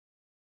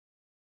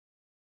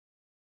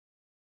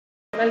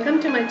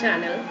Welcome to my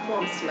channel,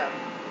 Mom's Love.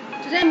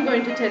 Today I'm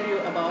going to tell you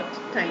about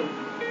time.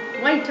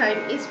 Why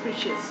time is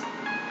precious.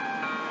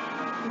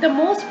 The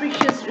most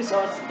precious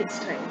resource is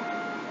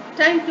time.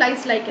 Time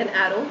flies like an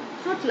arrow,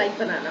 not like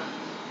banana.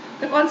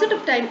 The concept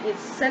of time is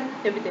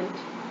self-evident.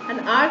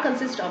 An hour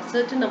consists of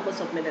certain numbers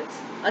of minutes,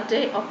 a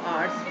day of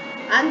hours,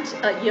 and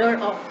a year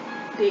of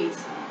days.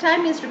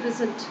 Time is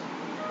represented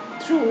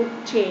through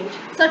change,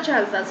 such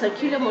as the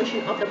circular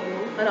motion of the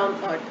moon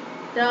around Earth.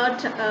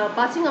 The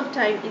passing of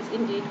time is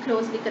indeed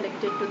closely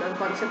connected to the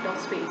concept of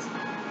space.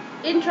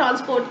 In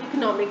transport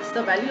economics,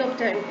 the value of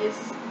time is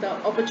the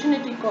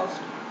opportunity cost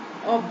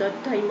of the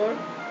timer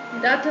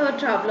that a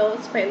traveler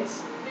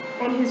spends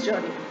on his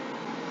journey.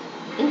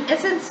 In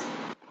essence,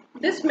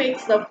 this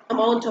makes the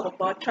amount of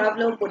a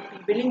traveler would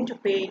be willing to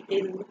pay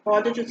in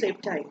order to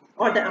save time,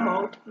 or the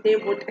amount they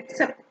would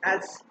accept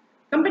as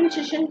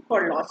compensation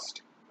for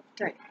lost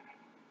time.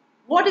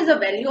 What is the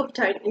value of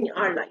time in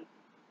our life?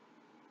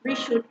 We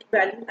should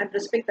value and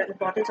respect the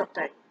importance of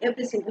time,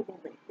 every single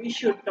moment. We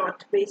should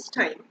not waste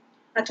time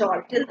at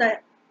all till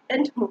the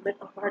end moment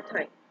of our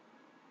time.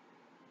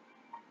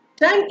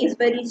 Time is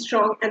very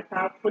strong and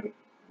powerful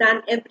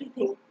than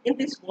everything in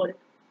this world.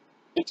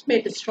 It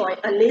may destroy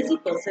a lazy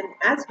person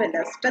as well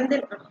as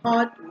strengthen a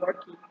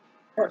hard-working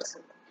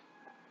person.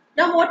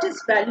 Now, what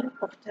is value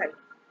of time?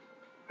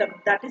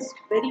 That is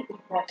very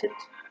important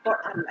for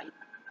our life.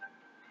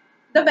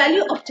 The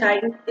value of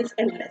time is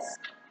endless,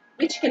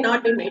 which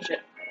cannot be measured.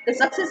 The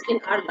success in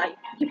our life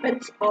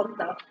depends on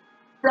the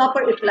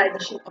proper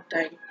utilization of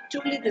time.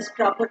 Truly, this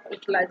proper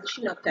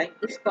utilization of time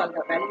is called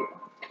the value of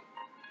time.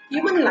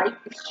 Human life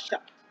is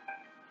short.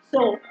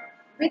 So,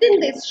 within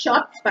this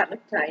short span of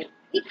time,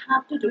 we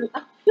have to do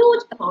a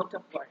huge amount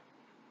of work.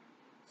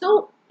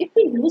 So, if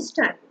we lose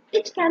time,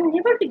 it can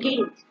never be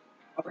gained.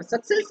 Our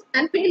success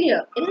and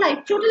failure in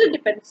life totally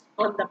depends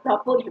on the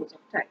proper use of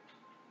time.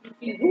 If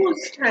we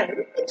lose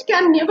time, it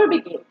can never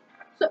be gained.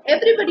 So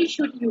everybody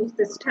should use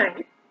this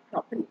time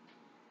properly.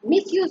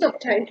 Misuse of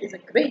time is a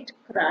great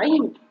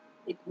crime.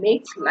 It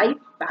makes life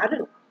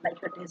barren like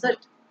a desert.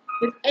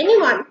 If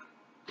anyone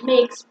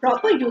makes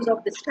proper use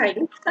of this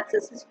time,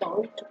 success is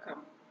bound to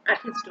come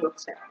at his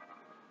doorstep.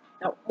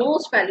 The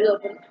most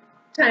valuable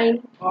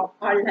time of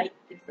our life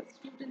is the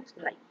student's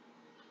life.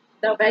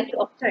 The value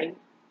of time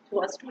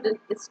to a student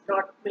is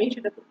not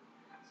measurable.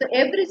 So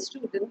every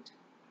student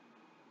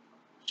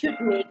should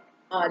make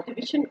a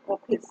division of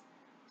his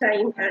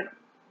time and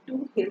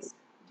do his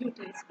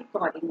duties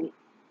accordingly.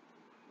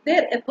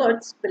 Their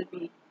efforts will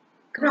be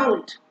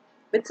crowned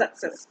with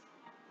success.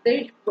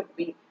 They would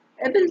be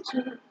able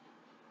to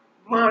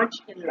march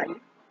in life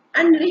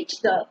and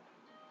reach the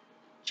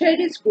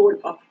cherished goal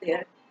of their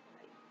life.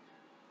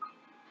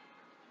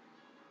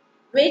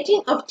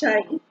 Waiting of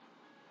time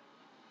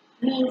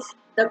means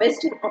the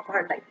wasting of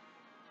our life.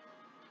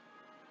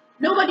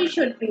 Nobody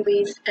should be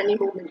waste any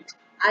moment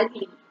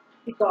idly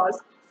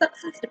because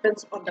success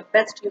depends on the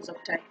best use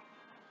of time.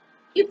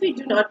 If we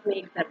do not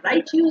make the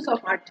right use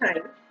of our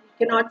time,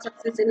 we cannot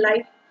succeed in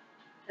life.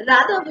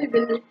 Rather, we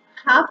will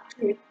have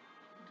to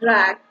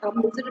drag a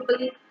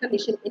miserable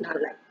condition in our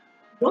life.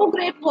 No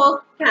great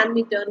work can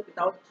be done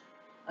without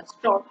a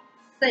strong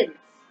sense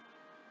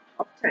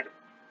of time.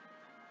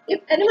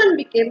 If anyone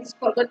becomes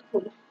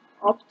forgetful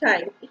of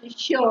time, it is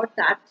sure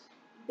that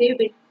they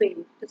will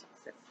fail to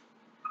success.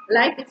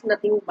 Life is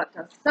nothing but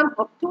a sum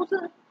of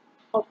total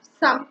of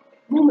some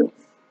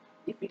moments.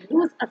 If we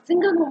lose a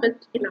single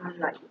moment in our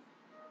life,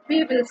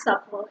 we will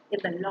suffer in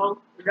the long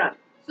run.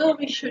 So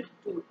we should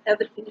do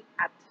everything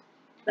at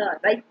the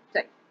right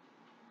time.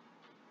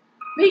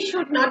 We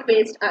should not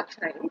waste our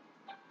time.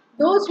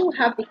 Those who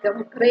have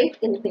become great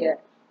in their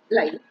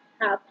life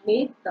have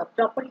made the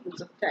proper use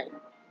of time.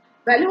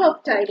 Value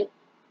of time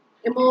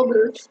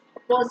immobles a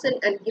person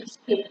and gives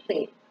him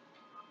fame.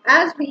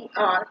 As we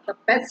are the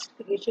best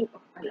creation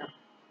of Allah,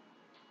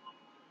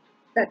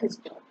 that is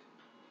God.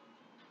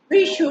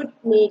 We should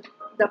make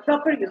the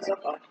proper use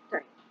of our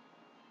time.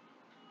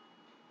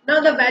 Now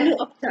the value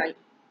of time.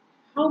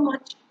 How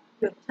much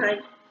your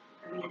time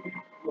really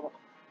worth.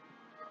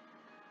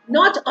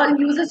 Not all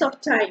uses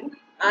of time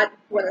are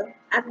equal,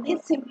 and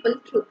this simple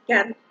truth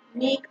can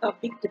make a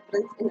big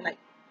difference in life.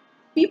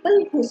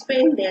 People who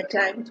spend their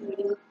time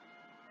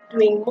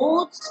doing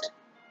most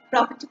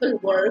profitable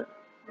work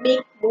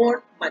make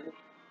more money.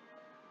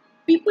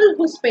 People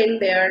who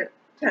spend their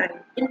time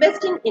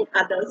investing in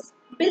others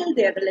build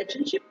their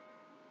relationship.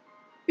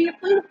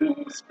 People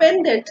who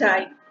spend their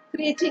time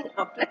creating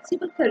a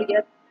flexible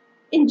career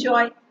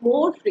enjoy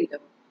more freedom.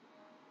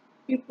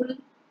 People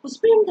who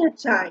spend their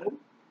time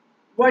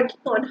working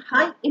on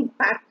high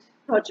impact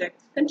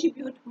projects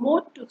contribute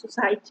more to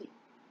society.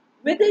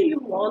 Whether you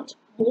want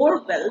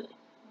more wealth,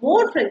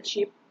 more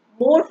friendship,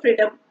 more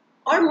freedom,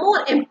 or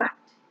more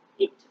impact,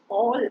 it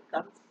all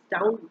comes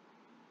down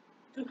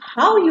to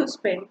how you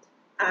spend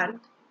and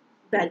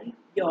value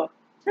your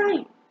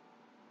time.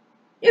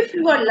 If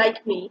you are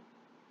like me,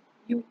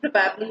 you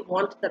probably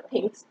want the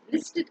things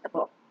listed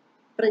above: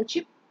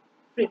 friendship,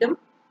 freedom,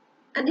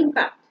 and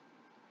impact,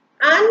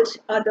 and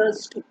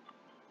others too,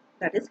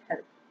 that is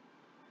health.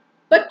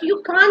 But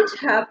you can't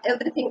have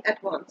everything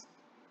at once.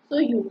 So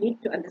you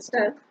need to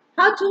understand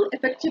how to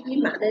effectively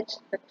manage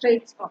the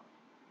trade-off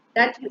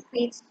that you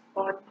face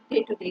on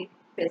day-to-day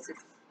basis.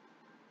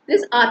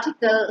 This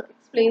article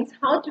explains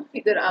how to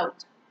figure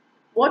out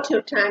what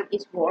your time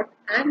is worth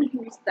and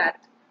use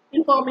that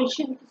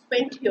information to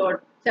spend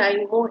your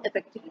time more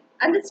effectively.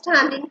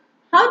 Understanding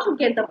how to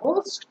get the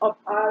most of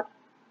our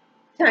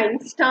time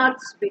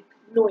starts with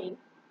knowing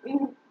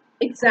in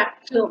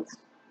exact terms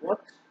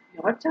what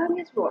your time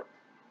is worth.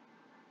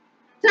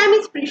 Time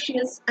is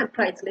precious and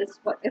priceless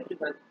for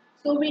everyone,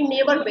 so we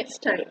never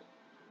waste time.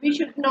 We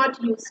should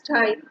not use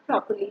time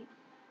properly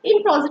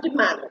in positive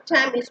manner.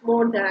 Time is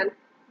more than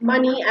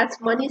money, as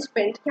money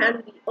spent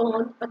can be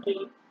earned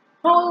again.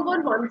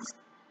 However, one's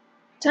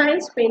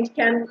time spent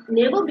can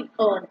never be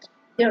earned.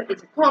 There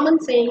is a common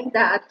saying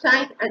that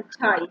time and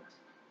tide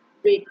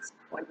waits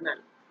one man.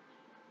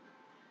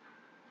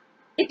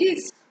 It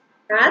is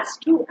as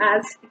true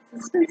as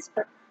existence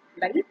of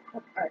life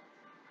on earth.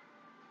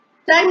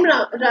 Time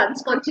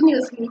runs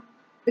continuously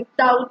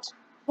without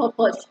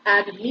purpose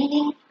and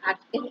meaning at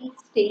any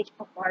stage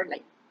of our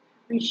life.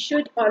 We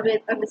should always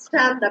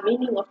understand the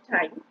meaning of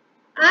time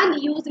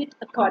and use it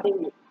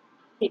accordingly.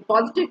 In a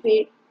positive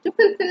way to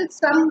fulfill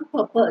some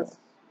purpose,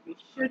 we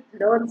should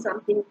learn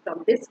something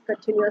from this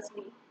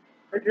continuously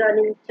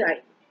running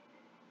time.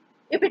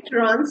 If it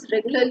runs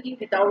regularly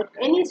without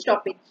any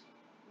stoppage,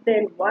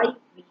 then why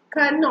we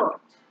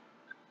cannot?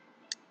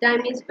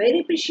 Time is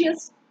very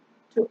precious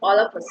to all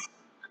of us.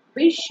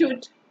 We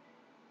should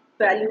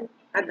value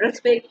and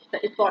respect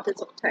the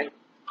importance of time.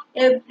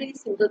 Every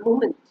single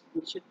moment.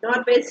 We should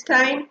not waste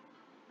time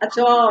at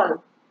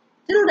all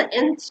till the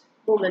end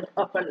moment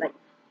of our life.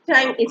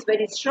 Time is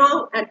very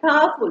strong and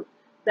powerful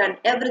than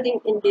everything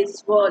in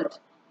this world.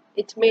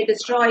 It may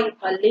destroy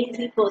a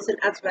lazy person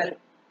as well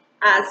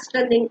as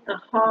strengthening a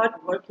hard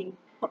working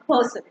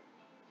person.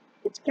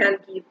 It can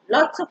give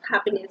lots of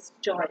happiness,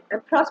 joy,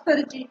 and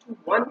prosperity to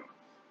one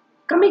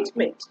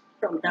commitment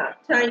from that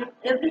time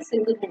every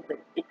single moment.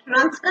 It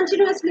runs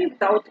continuously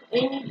without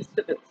any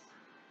disturbance.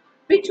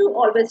 We too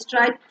always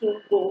try to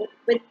go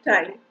with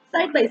time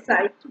side by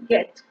side to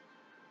get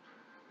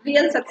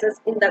real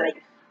success in the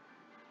life.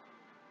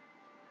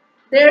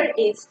 There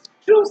is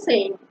true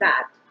saying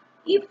that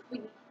if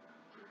we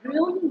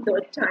ruin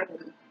the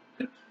time,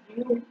 it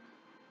ruins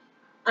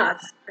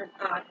us and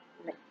our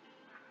life.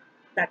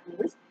 That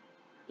means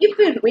if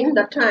we ruin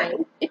the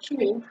time, it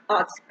ruins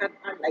us and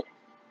our life.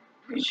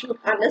 We should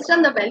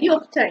understand the value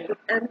of time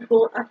and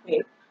go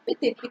ahead with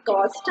it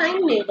because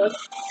time never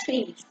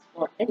stays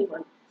for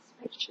anyone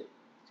special.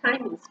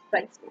 Time is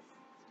priceless.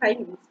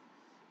 Time is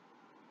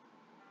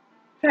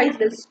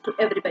priceless to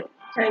everybody.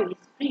 Time is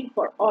free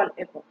for all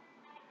ever.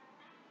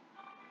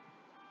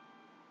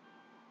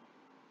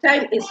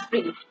 Time is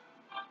free,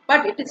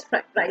 but it is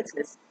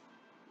priceless.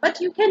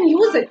 But you can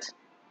use it.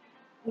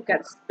 You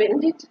can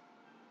spend it.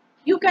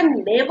 You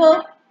can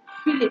never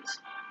feel it.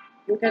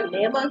 You can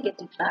never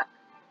get it back.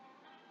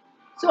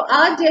 So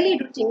our daily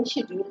routine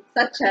schedule,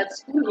 such as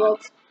school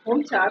works,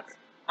 home tasks,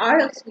 hour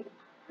of sleep,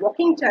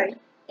 walking time,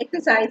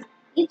 exercise,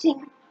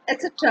 eating,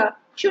 etc.,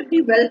 should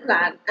be well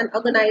planned and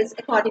organized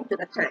according to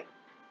the time.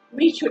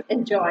 We should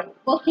enjoy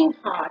working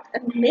hard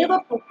and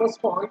never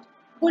postpone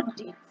good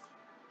deeds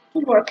to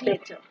work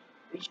later.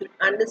 We should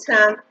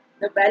understand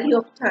the value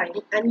of time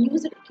and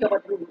use it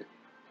accordingly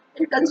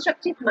in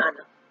constructive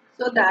manner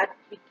so that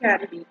we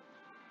can be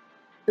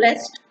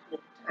blessed with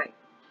time,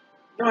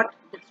 not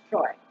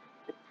destroyed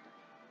with time.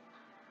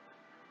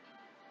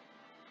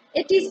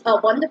 It is a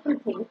wonderful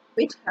thing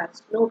which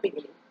has no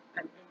beginning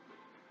and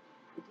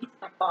ending. It is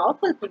a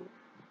powerful thing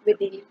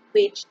within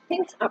which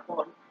things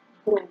upon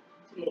grow,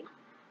 delay,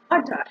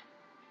 or die.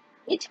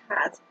 It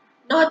has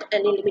not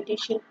any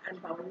limitation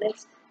and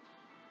boundless,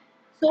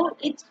 so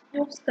it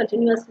moves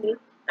continuously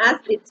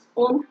at its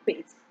own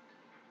pace.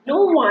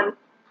 No one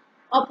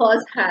of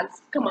us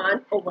has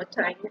command over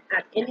time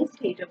at any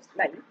stage of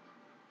life.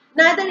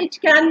 Neither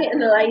it can be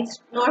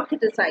analyzed nor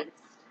criticized.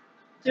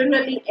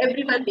 Generally,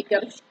 everyone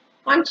becomes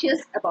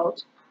conscious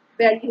about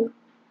value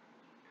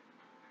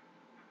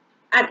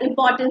and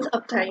importance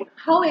of time.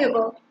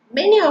 However,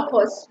 many of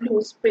us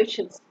lose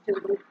patience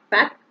during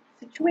bad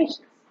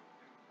situations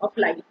of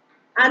life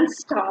and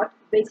start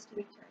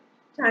wasting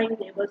time. Time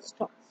never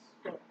stops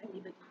for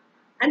anybody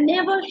and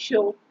never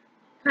show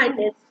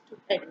kindness to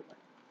anyone.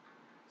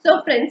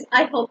 So friends,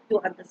 I hope you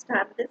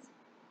understand this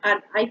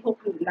and I hope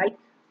you like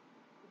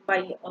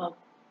my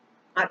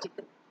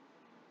article.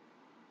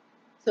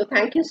 So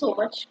thank you so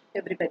much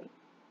everybody.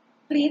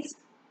 Please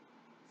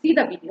see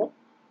the video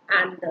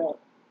and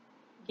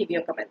give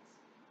your comments.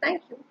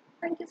 Thank you.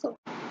 Thank you so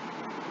much.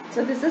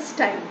 So this is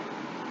time.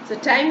 So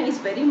time is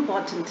very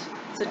important.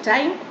 So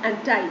time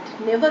and tide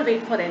never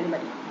wait for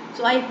anybody.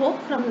 So I hope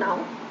from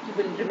now you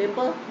will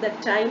remember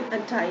that time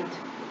and tide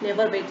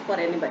never wait for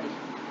anybody.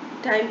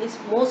 Time is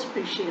most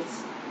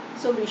precious.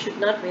 So we should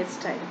not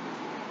waste time.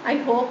 I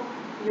hope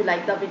you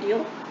like the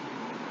video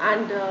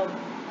and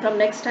from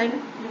next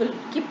time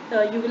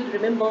you will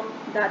remember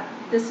that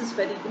this is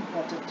very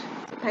important.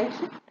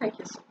 Thank you. Thank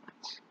you so much.